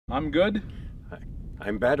I'm good.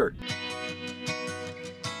 I'm better.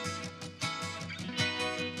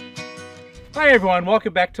 Hi everyone,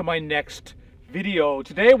 welcome back to my next video.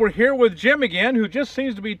 Today we're here with Jim again, who just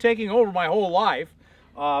seems to be taking over my whole life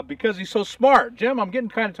because he's so smart. Jim, I'm getting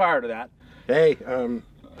kind of tired of that. Hey,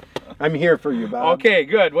 I'm here for you, Bob. Okay,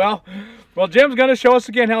 good. Well, Jim's going to show us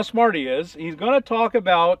again how smart he is. He's going to talk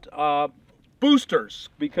about boosters,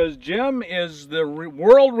 because Jim is the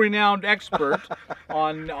world-renowned expert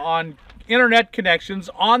on internet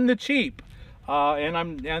connections on the cheap,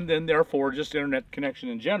 and then therefore just internet connection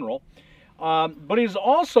in general. But he's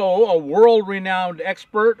also a world-renowned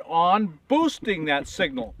expert on boosting that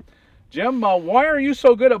signal. Jim, why are you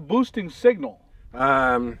so good at boosting signal?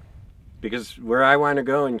 Because where I want to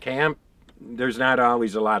go and camp, there's not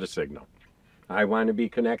always a lot of signal. I want to be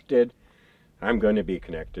connected. I'm going to be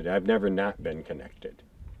connected. I've never not been connected.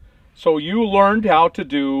 So you learned how to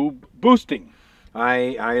do boosting.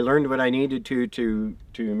 I learned what I needed to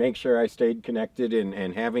make sure I stayed connected,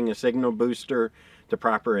 and having a signal booster, the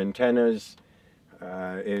proper antennas,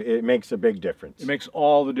 it makes a big difference. It makes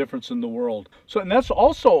all the difference in the world. So, and that's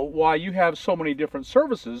also why you have so many different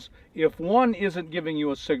services. If one isn't giving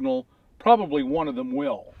you a signal, probably one of them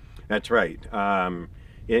will. That's right.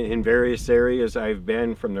 In various areas I've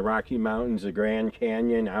been, from the Rocky Mountains, the Grand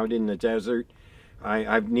Canyon, out in the desert,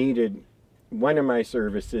 I've needed one of my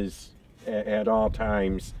services at all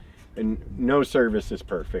times, and no service is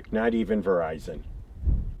perfect, not even Verizon.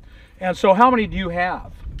 And so how many do you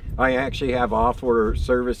have? I actually have all 4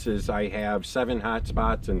 services. I have 7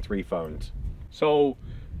 hotspots and 3 phones. So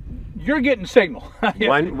you're getting signal.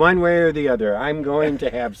 one way or the other, I'm going to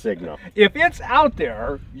have signal. If it's out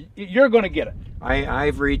there, you're going to get it.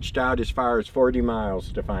 I've reached out as far as 40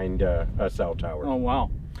 miles to find a cell tower. Oh, wow.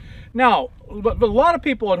 Now, but a lot of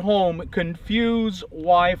people at home confuse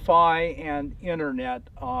Wi-Fi and internet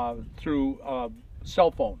through cell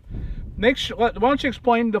phone. Why don't you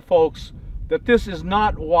explain to folks that this is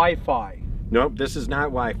not Wi-Fi? Nope, this is not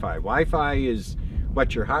Wi-Fi. Wi-Fi is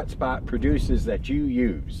what your hotspot produces that you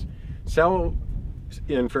use. Cell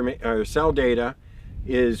data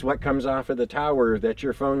is what comes off of the tower that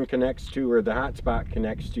your phone connects to, or the hotspot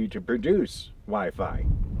connects to produce Wi-Fi.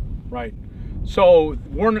 Right. So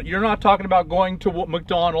you're not talking about going to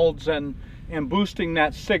McDonald's and boosting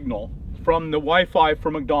that signal from the Wi-Fi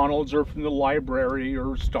from McDonald's or from the library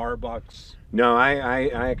or Starbucks. No, I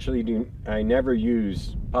actually do. I never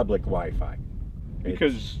use public Wi-Fi.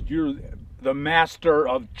 Because you're the master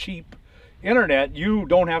of cheap internet. You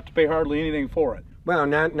don't have to pay hardly anything for it. Well,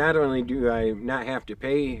 not only do I not have to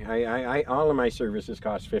pay, all of my services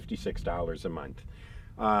cost $56 a month.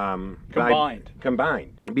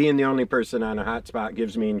 Combined. Being the only person on a hotspot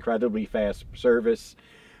gives me incredibly fast service.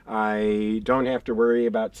 I don't have to worry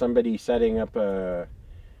about somebody setting up a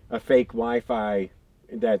fake Wi-Fi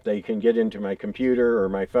that they can get into my computer or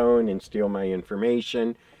my phone and steal my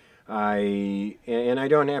information. And I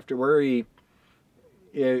don't have to worry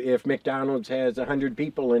if McDonald's has 100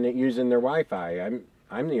 people in it using their Wi-Fi.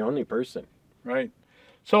 I'm the only person. Right.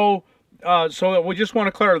 So we just want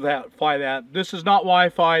to clarify that this is not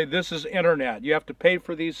Wi-Fi. This is internet. You have to pay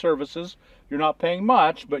for these services. You're not paying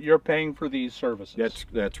much, but you're paying for these services.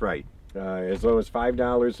 That's right. As low as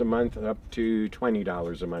 $5 a month up to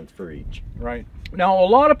 $20 a month for each. Right. Now, a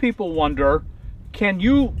lot of people wonder, can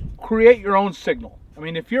you create your own signal? I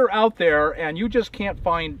mean, if you're out there and you just can't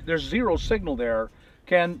find, there's zero signal there,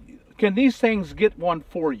 can these things get one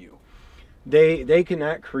for you? They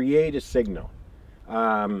cannot create a signal.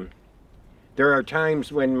 There are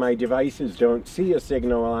times when my devices don't see a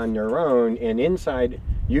signal on their own, and inside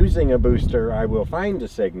using a booster I will find a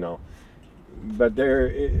signal, but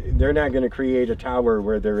they're not going to create a tower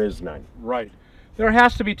where there is none. Right. There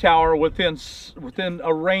has to be tower within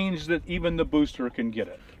a range that even the booster can get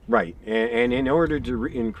it. Right. And in order to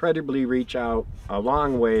incredibly reach out a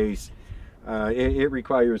long ways, it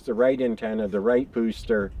requires the right antenna, the right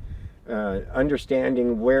booster,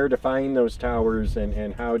 understanding where to find those towers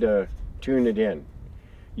and how to tune it in.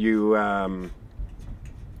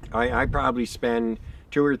 I probably spend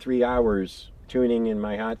 2 or 3 hours tuning in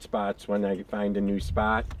my hotspots when I find a new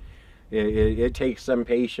spot. It takes some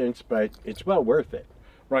patience, but it's well worth it.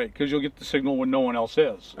 Right, because you'll get the signal when no one else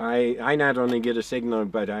is. I not only get a signal,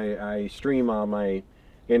 but I stream all my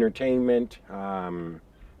entertainment.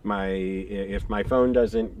 If my phone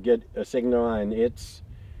doesn't get a signal on its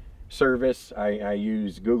service, I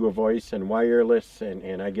use Google Voice and wireless,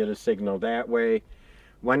 and I get a signal that way.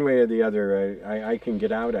 One way or the other, I can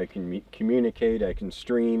get out, I can communicate, I can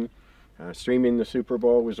stream. Streaming the Super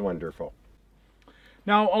Bowl was wonderful.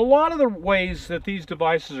 Now, a lot of the ways that these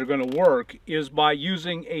devices are going to work is by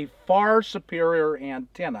using a far superior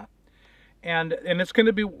antenna. And it's going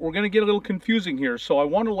to be, we're going to get a little confusing here, so I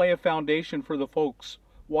want to lay a foundation for the folks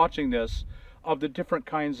watching this of the different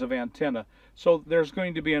kinds of antenna. So there's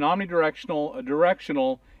going to be an omnidirectional, a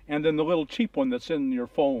directional, and then the little cheap one that's in your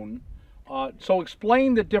phone. So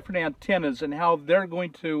explain the different antennas and how they're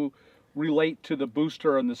going to relate to the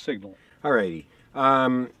booster and the signal. Alrighty.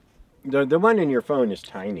 The one in your phone is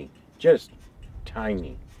tiny, just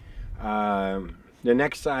tiny. The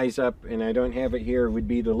next size up, and I don't have it here, would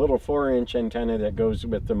be the little 4-inch antenna that goes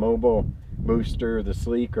with the mobile booster, the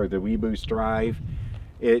Sleek or the WeBoost Drive.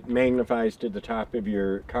 It magnifies to the top of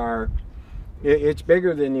your car. It's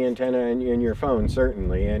bigger than the antenna in your phone,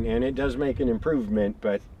 certainly, and it does make an improvement,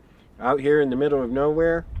 but out here in the middle of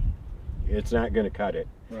nowhere, it's not going to cut it.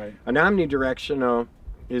 Right. An omnidirectional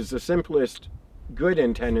is the simplest good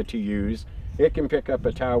antenna to use. It can pick up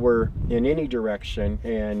a tower in any direction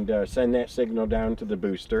and send that signal down to the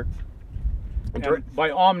booster. And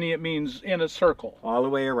by omni, it means in a circle. All the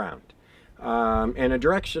way around. And a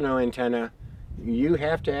directional antenna, you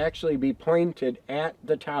have to actually be pointed at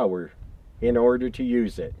the tower in order to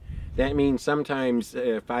use it. That means sometimes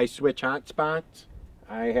if I switch hotspots,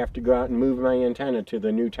 I have to go out and move my antenna to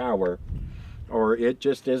the new tower, or it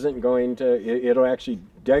just isn't going to, it'll actually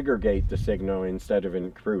degrade the signal instead of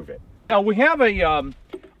improve it. Now we have a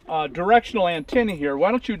directional antenna here.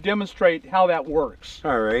 Why don't you demonstrate how that works?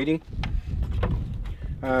 Alrighty.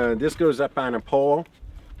 This goes up on a pole.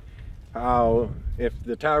 If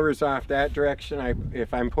the tower's off that direction,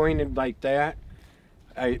 if I'm pointed like that,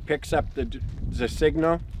 it picks up the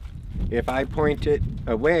signal. If I point it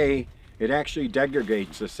away, it actually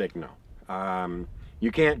degrades the signal.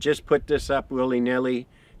 You can't just put this up willy-nilly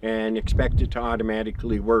and expect it to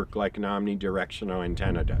automatically work like an omnidirectional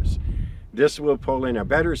antenna does. This will pull in a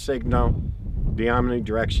better signal. The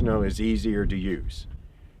omnidirectional is easier to use.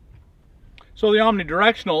 So the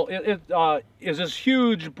omnidirectional is this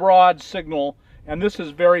huge, broad signal, and this is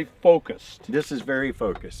very focused. This is very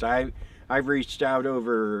focused. I've reached out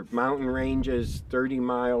over mountain ranges, 30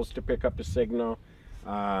 miles to pick up a signal.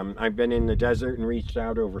 I've been in the desert and reached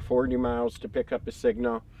out over 40 miles to pick up a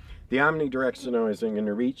signal. The omnidirectional isn't going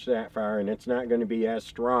to reach that far, and it's not going to be as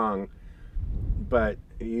strong, but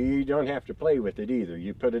you don't have to play with it either.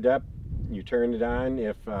 You put it up, you turn it on.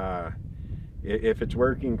 If it's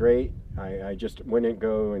working great, I just wouldn't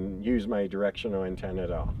go and use my directional antenna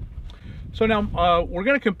at all. So now we're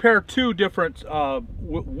going to compare two different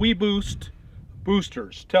WeBoost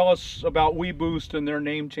boosters. Tell us about WeBoost and their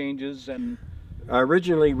name changes. And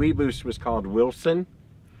originally WeBoost was called Wilson.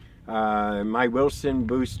 My Wilson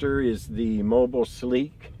booster is the mobile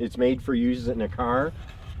Sleek. It's made for use in a car.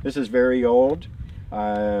 This is very old.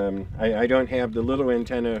 I don't have the little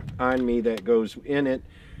antenna on me that goes in it,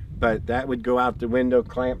 but that would go out the window,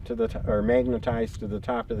 clamp to or magnetize to the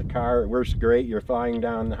top of the car. It works great. You're flying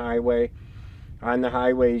down the highway. On the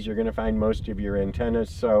highways, you're going to find most of your antennas,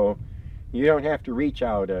 so you don't have to reach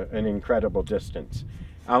out an incredible distance.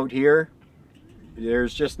 Out here,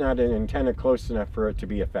 there's just not an antenna close enough for it to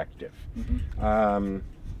be effective. Mm-hmm.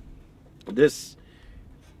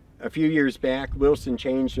 A few years back, Wilson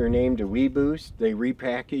changed their name to WeBoost. They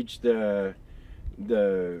repackaged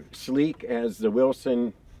the Sleek as the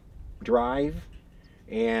Wilson Drive,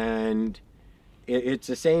 and it's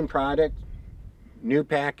the same product, new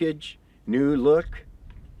package, new look,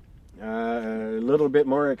 a little bit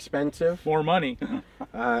more expensive. More money.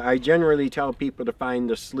 I generally tell people to find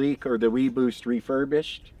the Sleek or the WeBoost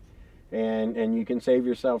refurbished, and you can save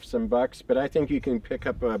yourself some bucks, but I think you can pick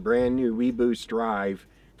up a brand new WeBoost Drive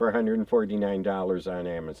for $149 on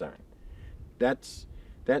Amazon. That's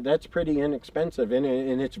pretty inexpensive, and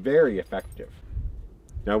it's very effective.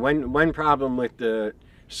 Now, one problem with the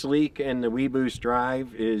Sleek and the WeBoost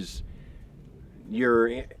Drive is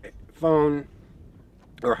your phone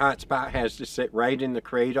or hotspot has to sit right in the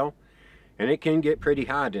cradle, and it can get pretty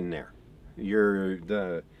hot in there.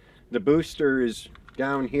 The booster is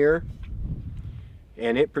down here,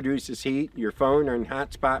 and it produces heat. Your phone and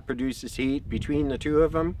hotspot produces heat. Between the two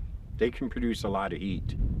of them, they can produce a lot of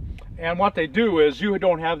heat. And what they do is, you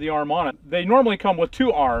don't have the arm on it. They normally come with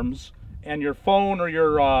two arms, and your phone or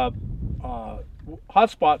your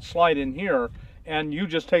hotspot slide in here, and you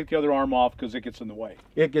just take the other arm off because it gets in the way.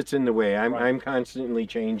 It gets in the way. Right. I'm constantly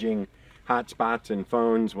changing hotspots and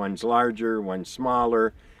phones. One's larger, one's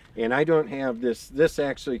smaller, and I don't have this. This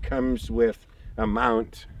actually comes with a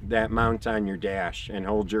mount that mounts on your dash and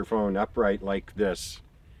holds your phone upright like this.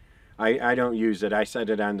 I don't use it. I set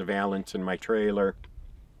it on the valance in my trailer.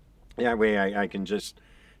 That way I can just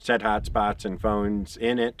set hotspots and phones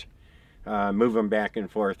in it, move them back and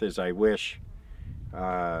forth as I wish.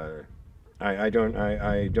 I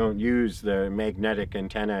don't use the magnetic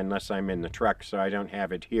antenna unless I'm in the truck, so I don't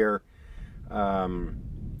have it here.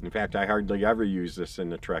 In fact, I hardly ever use this in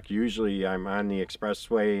the truck. Usually I'm on the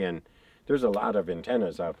expressway, and there's a lot of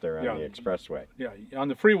antennas out there on the expressway. Yeah, on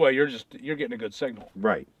the freeway you're getting a good signal.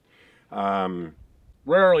 Right.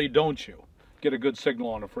 Rarely don't you get a good signal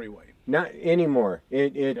on a freeway. Not anymore.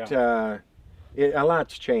 A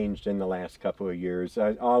lot's changed in the last couple of years.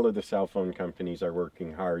 All of the cell phone companies are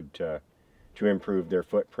working hard to improve their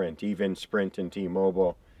footprint. Even Sprint and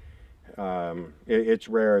T-Mobile. It's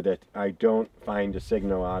rare that I don't find a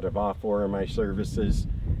signal out of all 4 of my services.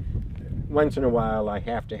 Once in a while I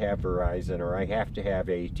have to have Verizon or I have to have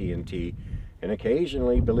AT&T, and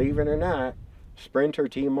occasionally, believe it or not, Sprint or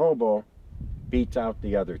T-Mobile beats out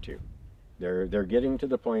the other 2. They're getting to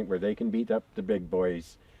the point where they can beat up the big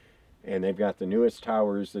boys, and they've got the newest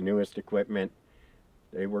towers, the newest equipment.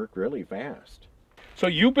 They work really fast. So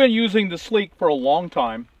you've been using the Sleek for a long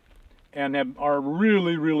time and are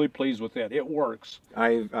really, really pleased with it. It works.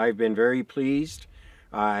 I've been very pleased.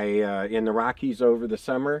 In the Rockies over the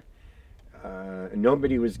summer,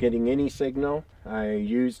 nobody was getting any signal. I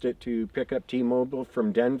used it to pick up T-Mobile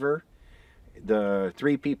from Denver. The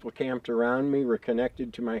 3 people camped around me were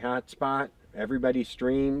connected to my hotspot. Everybody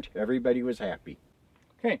streamed. Everybody was happy.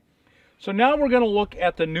 Okay. So now we're going to look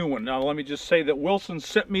at the new one. Now let me just say that Wilson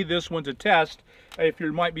sent me this one to test. If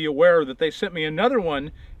you might be aware that they sent me another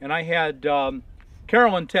one, and I had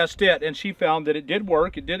Carolyn test it, and she found that it did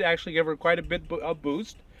work. It did actually give her quite a bit of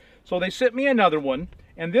boost. So they sent me another one,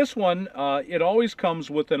 and this one, it always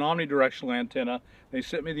comes with an omnidirectional antenna. They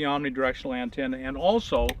sent me the omnidirectional antenna and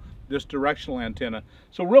also this directional antenna.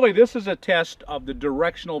 So really this is a test of the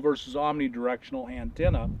directional versus omnidirectional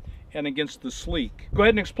antenna and against the Sleek. Go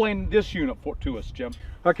ahead and explain this unit to us, Jim.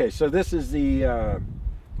 Okay, so this is the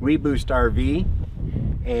WeBoost RV,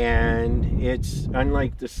 and it's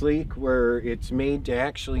unlike the Sleek where it's made to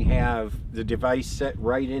actually have the device set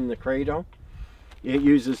right in the cradle. It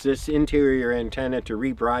uses this interior antenna to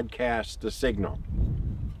rebroadcast the signal.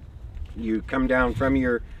 You come down from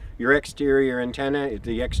your exterior antenna,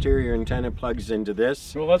 the exterior antenna plugs into this.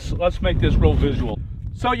 So let's make this real visual.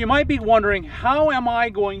 So you might be wondering, how am I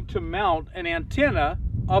going to mount an antenna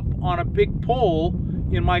up on a big pole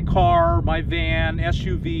in my car, my van,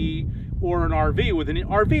 SUV, or an RV? With an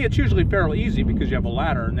RV, it's usually fairly easy because you have a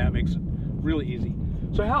ladder, and that makes it really easy.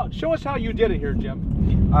 So show us how you did it here, Jim.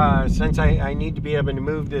 Since I need to be able to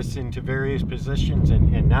move this into various positions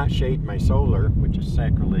and not shade my solar, which is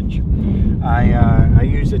sacrilege, I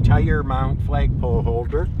use a tire mount flagpole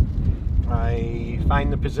holder. I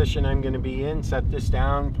find the position I'm going to be in, set this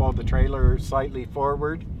down, pull the trailer slightly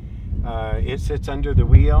forward. It sits under the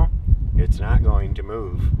wheel. It's not going to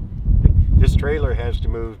move. This trailer has to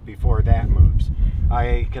move before that moves.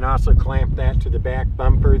 I can also clamp that to the back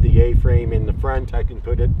bumper, the A-frame in the front. I can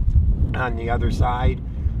put it on the other side.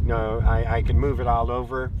 No, I can move it all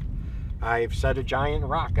over. I've set a giant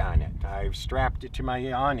rock on it. I've strapped it to my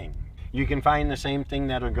awning. You can find the same thing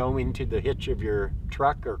that'll go into the hitch of your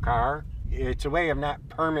truck or car. It's a way of not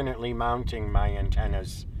permanently mounting my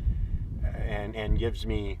antennas and gives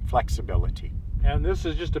me flexibility. And this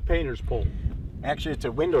is just a painter's pole. Actually, it's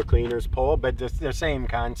a window cleaner's pole, but the same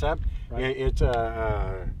concept. Right. It's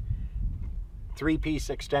a 3-piece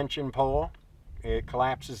extension pole. It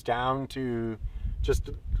collapses down to just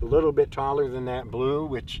a little bit taller than that blue,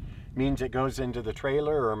 which means it goes into the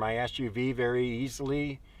trailer or my SUV very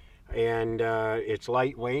easily. And it's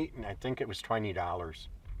lightweight, and I think it was $20.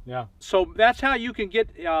 Yeah. So that's how you can get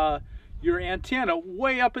your antenna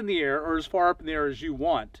way up in the air, or as far up in the air as you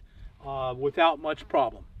want, without much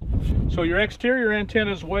problem. So your exterior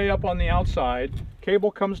antenna is way up on the outside.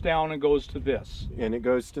 Cable comes down and goes to this. And it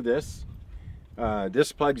goes to this.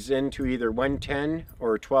 This plugs into either 110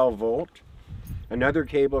 or 12 volt. Another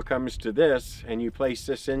cable comes to this, and you place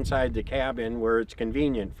this inside the cabin where it's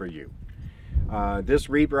convenient for you. This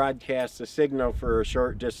rebroadcasts the signal for a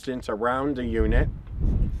short distance around the unit,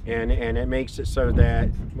 and it makes it so that,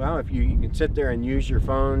 well, if you can sit there and use your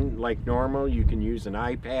phone like normal, you can use an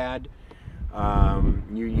iPad,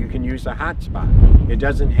 you can use a hotspot. It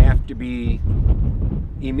doesn't have to be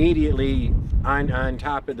immediately on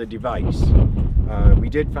top of the device. We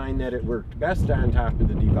did find that it worked best on top of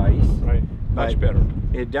the device. Right, much better.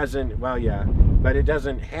 It doesn't, well, yeah, but it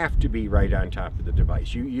doesn't have to be right on top of the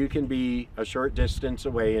device. You can be a short distance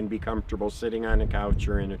away and be comfortable sitting on a couch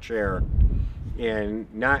or in a chair and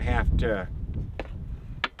not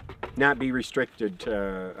be restricted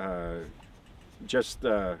to just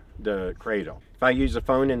the cradle. If I use a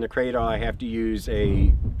phone in the cradle, I have to use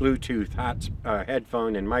a Bluetooth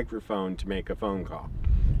headphone and microphone to make a phone call.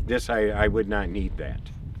 This, I would not need that.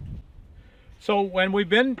 So when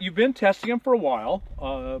you've been testing them for a while,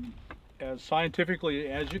 as scientifically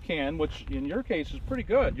as you can, which in your case is pretty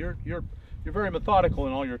good. You're very methodical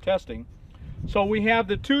in all your testing. So we have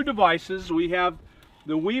the two devices. We have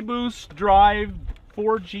the WeBoost Drive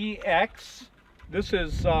 4GX. This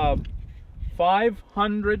is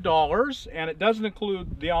 $500, and it doesn't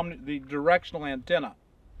include the directional antenna.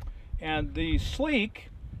 And the Sleek,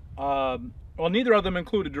 well, neither of them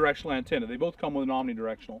include a directional antenna. They both come with an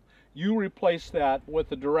omnidirectional. You replace that with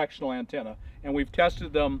the directional antenna, and we've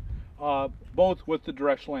tested them both with the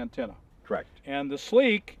directional antenna. Correct. And the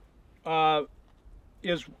Sleek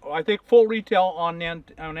is, I think, full retail on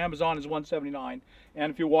Amazon is $179,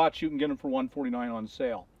 and if you watch, you can get them for $149 on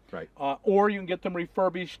sale. Right. Or you can get them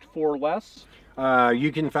refurbished for less.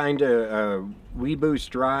 You can find a WeBoost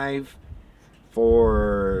Drive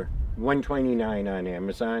for $129 on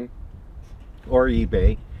Amazon or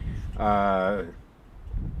eBay.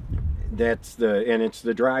 It's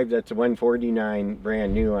the Drive that's $149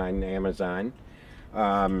 brand new on Amazon.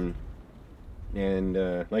 Like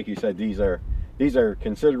you said, these are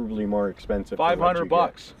considerably more expensive.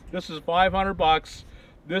 $500. This is $500.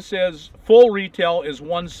 This is full retail is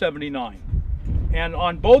 $179, and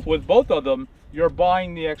with both of them, you're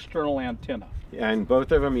buying the external antenna. And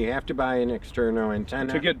both of them, you have to buy an external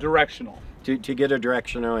antenna to get directional. To get a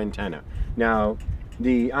directional antenna. Now,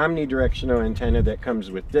 the omnidirectional antenna that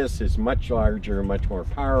comes with this is much larger, much more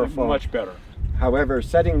powerful, much better. However,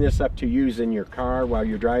 setting this up to use in your car while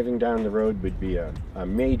you're driving down the road would be a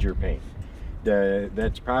major pain.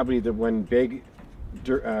 That's probably the one big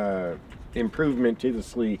improvement to the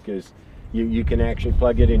Sleek is you can actually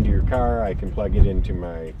plug it into your car. I can plug it into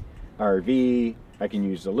my RV. I can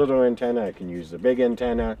use the little antenna. I can use the big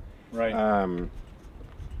antenna. Right.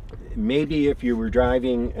 Maybe if you were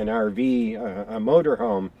driving an RV, a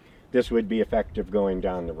motorhome, this would be effective going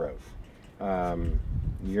down the road.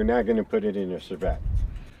 You're not going to put it in a Chevette.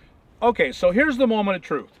 Okay, so here's the moment of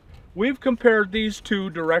truth. We've compared these two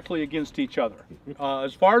directly against each other.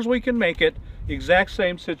 As far as we can make it, exact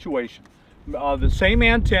same situation. The same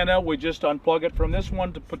antenna, we just unplug it from this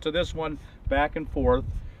one to put to this one, back and forth.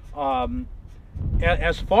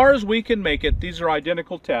 As far as we can make it, these are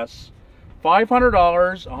identical tests. $500,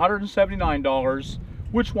 $179.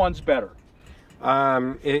 Which one's better?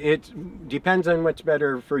 It depends on what's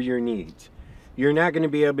better for your needs. You're not going to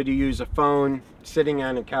be able to use a phone sitting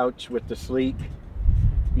on a couch with the Sleek.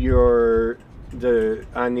 On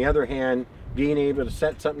the other hand, being able to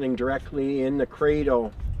set something directly in the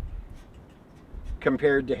cradle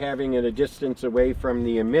compared to having it a distance away from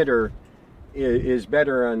the emitter is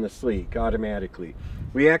better on the Sleek automatically.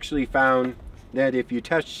 We actually found that if you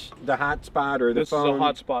touch the hotspot or the phone...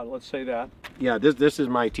 This is a hotspot, let's say that. Yeah, this is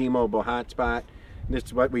my T-Mobile hotspot. This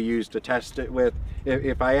is what we use to test it with.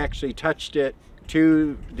 If I actually touched it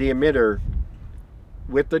to the emitter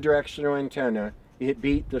with the directional antenna, it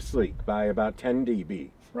beat the Sleek by about 10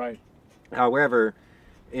 dB. Right. However,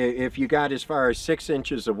 if you got as far as 6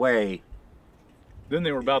 inches away, then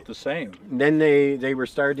they were about the same. Then they were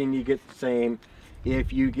starting to get the same.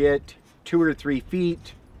 If you get 2 or 3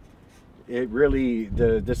 feet, it really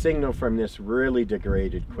the signal from this really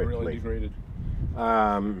degraded quickly. Really degraded.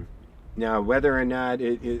 Now, whether or not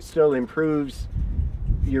it still improves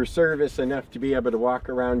your service enough to be able to walk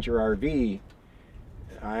around your RV,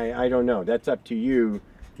 I don't know. That's up to you.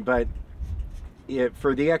 But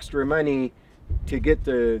for the extra money to get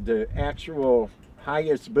the actual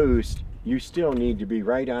highest boost, you still need to be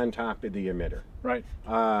right on top of the emitter. Right.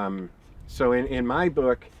 So in my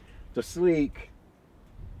book, the Sleek,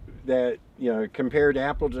 that, you know, compared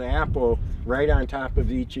apple to apple, right on top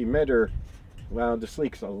of each emitter, well, the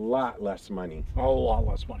Sleek's a lot less money. A lot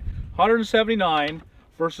less money. $179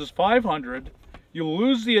 versus $500. You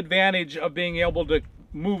lose the advantage of being able to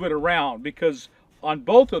move it around, because on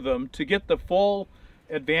both of them, to get the full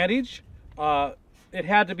advantage, it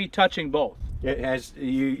had to be touching both. It has,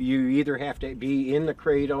 you either have to be in the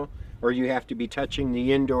cradle or you have to be touching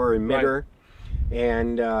the indoor emitter. Right.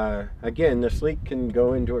 And again, the Sleek can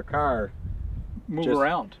go into a car, move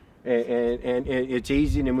around, and it's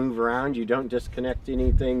easy to move around. You don't disconnect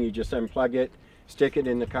anything. You just unplug it, stick it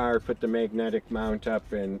in the car, put the magnetic mount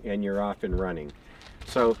up, and you're off and running.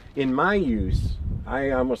 So in my use,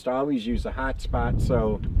 I almost always use a hotspot.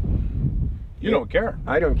 So you don't care.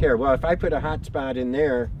 I don't care. Well, if I put a hotspot in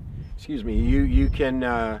there, excuse me, you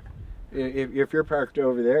can if you're parked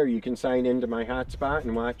over there, you can sign into my hotspot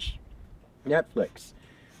and watch Netflix.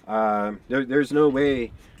 There's no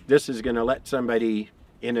way this is going to let somebody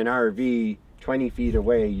in an RV 20 feet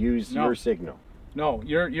away use your signal. No,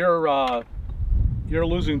 you're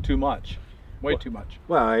losing too much, way too much.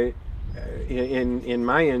 Well, in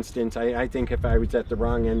my instance, I think if I was at the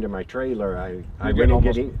wrong end of my trailer,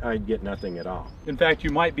 I'd get nothing at all. In fact, you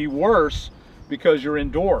might be worse because you're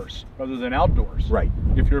indoors rather than outdoors. Right.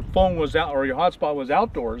 If your phone was out or your hotspot was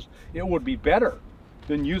outdoors, it would be better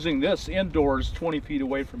than using this indoors 20 feet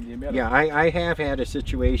away from the emitter. Yeah, I have had a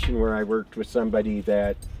situation where I worked with somebody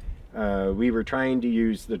that we were trying to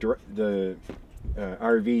use the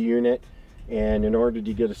RV unit, and in order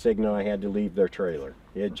to get a signal, I had to leave their trailer.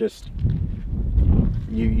 It just,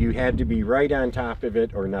 you had to be right on top of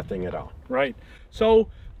it or nothing at all. Right. So,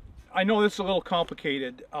 I know this is a little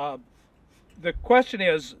complicated. The question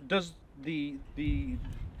is, does the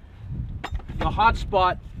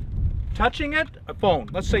hotspot touching it, a phone,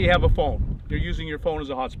 let's say you have a phone, you're using your phone as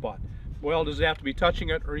a hotspot. Well, does it have to be touching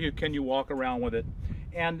it, or can you walk around with it?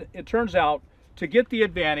 And it turns out, to get the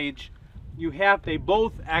advantage, they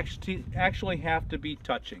both actually have to be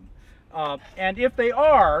touching. And if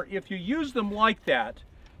you use them like that,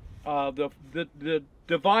 the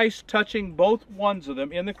device touching both ones of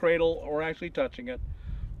them in the cradle or actually touching it,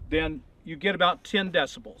 then you get about 10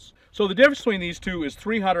 decibels. So the difference between these two is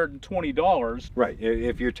 $320. Right.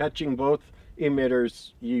 If you're touching both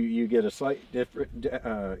emitters, you get a slight different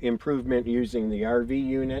improvement using the RV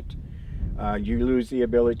unit. You lose the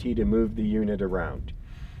ability to move the unit around.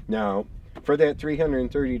 Now, for that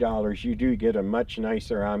 $330, you do get a much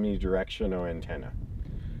nicer omnidirectional antenna.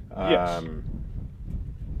 Yes.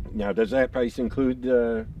 Now, does that price include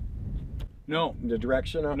the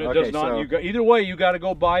directional? No, it does not. Either way, you got to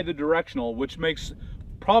go buy the directional, which makes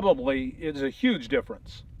is a huge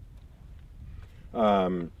difference.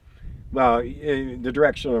 Well, the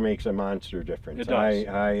directional makes a monster difference. It does.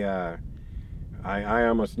 I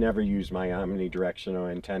almost never use my omnidirectional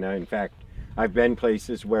antenna. In fact, I've been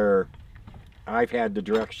places where I've had the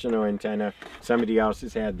directional antenna, somebody else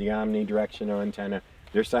has had the omnidirectional antenna.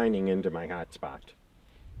 They're signing into my hotspot.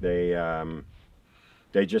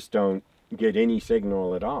 They just don't get any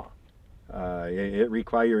signal at all. It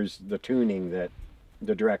requires the tuning that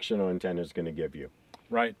the directional antenna is going to give you.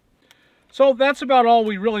 Right. So that's about all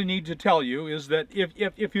we really need to tell you, is that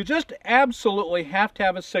if you just absolutely have to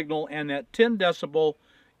have a signal and that 10 decibel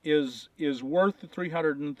is worth the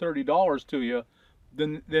 $330 to you,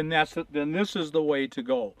 then this is the way to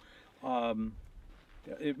go. I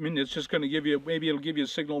mean, it's just going to give you, maybe it'll give you a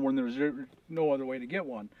signal when there's no other way to get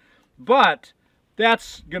one. But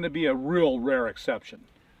that's going to be a real rare exception.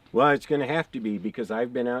 Well, it's going to have to be, because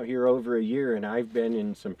I've been out here over a year and I've been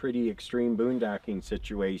in some pretty extreme boondocking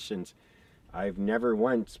situations. I've never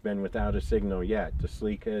once been without a signal yet. The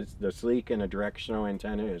sleek and a directional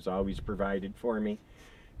antenna is always provided for me.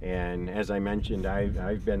 And as I mentioned,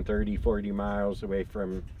 I've been 30-40 miles away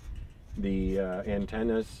from the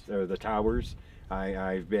antennas or the towers.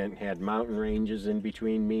 I've had mountain ranges in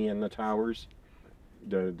between me and the towers.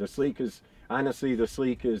 The sleek is, honestly, the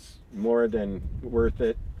sleek is more than worth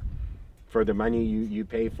it. For the money you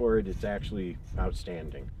pay for it, it's actually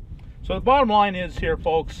outstanding. So the bottom line is here,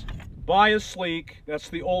 folks, buy a sleek. That's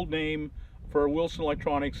the old name for Wilson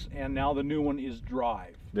Electronics, and now the new one is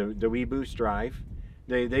Drive. The WeBoost Drive.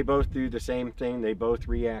 They both do the same thing. They both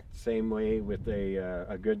react the same way with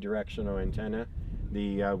a good directional antenna.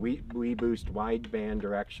 The WeBoost wideband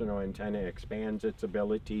directional antenna expands its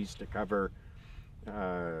abilities to cover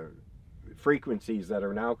frequencies that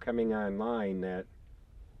are now coming online that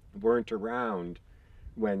weren't around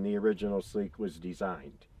when the original sleek was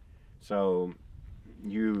designed. So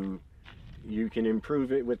you can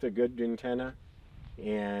improve it with a good antenna,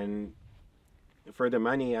 and for the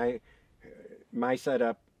money, my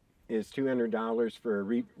setup is $200 for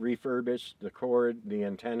a refurbished, the cord, the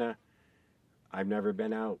antenna. I've never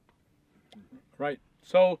been out. Right.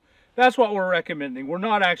 So that's what we're recommending. We're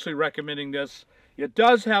not actually recommending this. It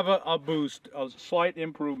does have a boost, a slight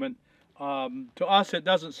improvement. To us, it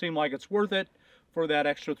doesn't seem like it's worth it for that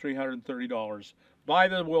extra $330. Buy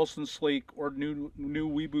the Wilson Sleek or new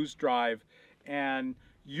WeBoost Drive, and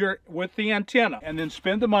you're with the antenna, and then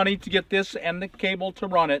spend the money to get this and the cable to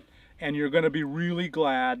run it, and you're going to be really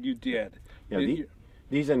glad you did. Yeah,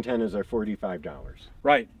 these antennas are $45.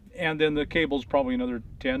 Right, and then the cable's probably another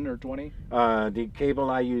 10 or 20. The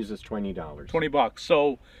cable I use is $20. 20 bucks.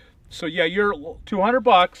 So yeah, you're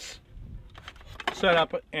 $200 set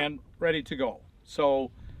up and ready to go.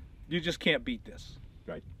 So you just can't beat this.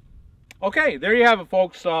 Right. Okay, there you have it,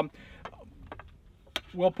 folks.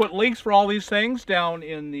 We'll put links for all these things down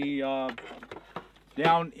in the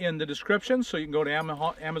down in the description, so you can go to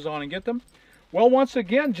Amazon and get them. Well, once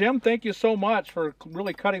again, Jim, thank you so much for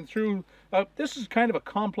really cutting through. This is kind of a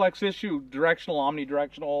complex issue, directional,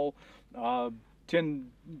 omnidirectional, 10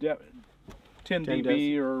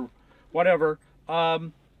 dB or whatever.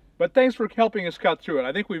 But thanks for helping us cut through it.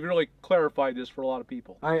 I think we've really clarified this for a lot of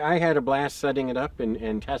people. I had a blast setting it up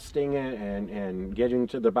and testing it and getting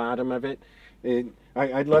to the bottom of it.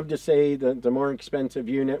 I'd love to say that the more expensive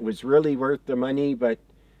unit was really worth the money, but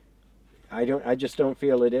I just don't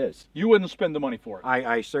feel it is. You wouldn't spend the money for it?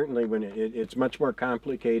 I certainly wouldn't. It's much more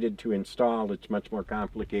complicated to install. It's much more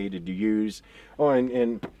complicated to use. Oh,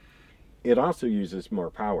 and it also uses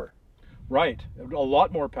more power. Right, a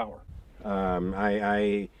lot more power.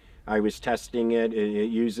 I was testing it.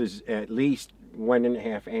 It uses at least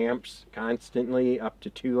 1.5 amps constantly, up to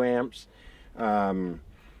 2 amps.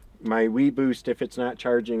 My WeBoost, if it's not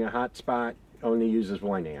charging a hotspot, only uses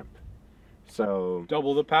 1 amp. So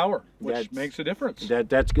double the power, which makes a difference.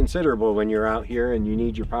 That's considerable when you're out here and you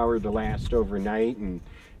need your power to last overnight, and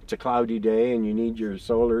it's a cloudy day and you need your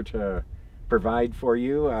solar to provide for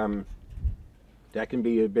you. That can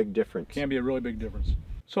be a big difference. Can be a really big difference.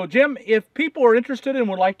 So Jim, if people are interested and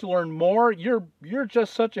would like to learn more, you're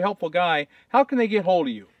just such a helpful guy. How can they get hold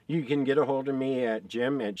of you? You can get a hold of me at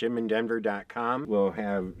jimindenver.com. We'll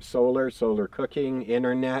have solar cooking,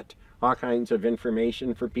 internet, all kinds of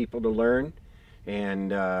information for people to learn,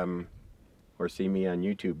 and or see me on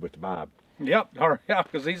YouTube with Bob. Yep, yeah,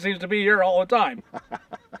 because he seems to be here all the time.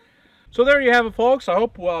 So there you have it, folks. I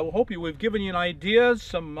hope we've given you an idea.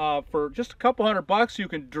 For just a couple $100, you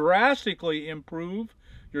can drastically improve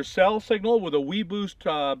your cell signal with a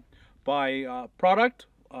WeBoost product.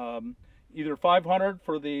 Either $500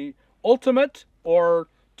 for the ultimate or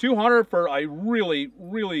 $200 for a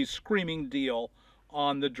really screaming deal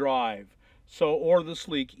on the drive. So, or the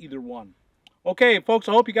sleek, either one. Okay, folks,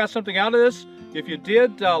 I hope you got something out of this. If you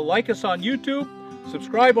did, like us on YouTube,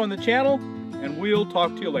 subscribe on the channel, and we'll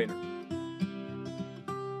talk to you later.